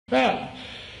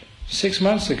6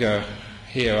 months ago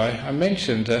here I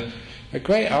mentioned a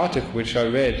great article which I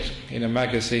read in a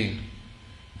magazine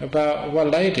about one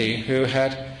lady who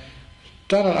had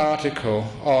done an article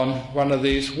on one of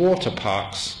these water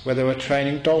parks where they were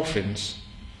training dolphins.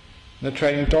 They're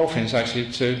training dolphins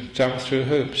actually to jump through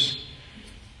hoops.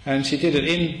 And she did an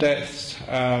in-depth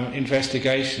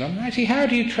investigation on actually how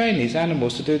do you train these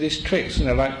animals to do these tricks,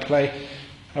 like play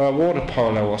water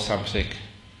polo or something.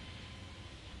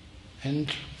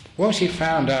 And what she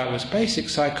found out was basic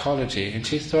psychology, and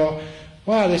she thought,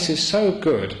 wow, this is so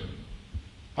good,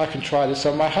 I can try this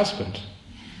on my husband.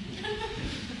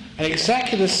 And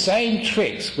exactly the same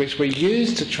tricks which were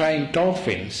used to train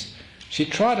dolphins, she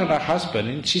tried on her husband,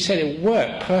 and she said it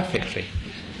worked perfectly.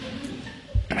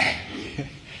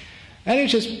 And it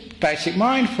was just basic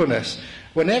mindfulness.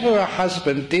 Whenever her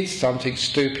husband did something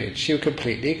stupid, she would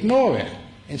completely ignore it.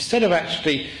 Instead of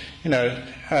actually,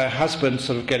 her husband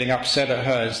sort of getting upset at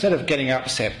her, instead of getting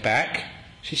upset back,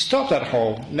 she stopped that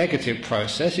whole negative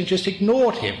process and just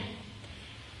ignored him.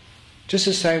 Just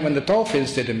the same when the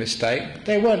dolphins did a mistake,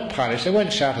 they weren't punished, they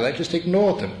weren't shouted, they just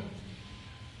ignored them.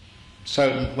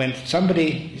 So when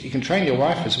somebody, you can train your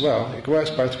wife as well, it works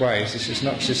both ways, this is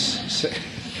not just...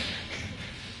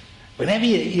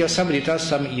 Whenever somebody does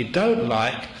something you don't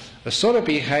like, the sort of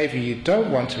behaviour you don't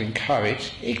want to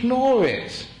encourage, ignore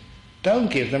it.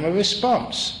 Don't give them a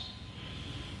response.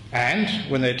 And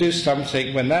when they do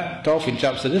something, when that dolphin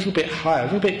jumps a little bit higher, a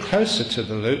little bit closer to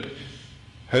the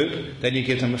hoop, then you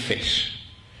give them a fish.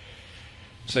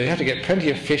 So you have to get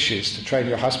plenty of fishes to train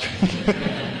your husband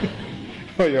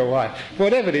or your wife.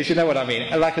 Whatever it is, you know what I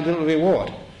mean, like a little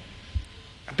reward.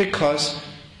 Because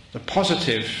the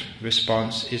positive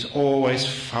response is always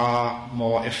far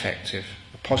more effective,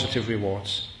 the positive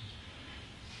rewards.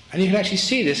 And you can actually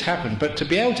see this happen, but to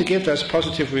be able to give those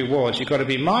positive rewards, you've got to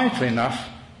be mindful enough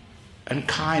and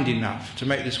kind enough to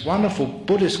make this wonderful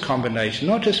Buddhist combination,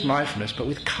 not just mindfulness, but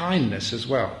with kindness as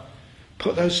well.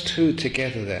 Put those two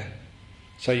together there,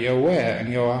 so you're aware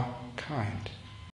and you're kind.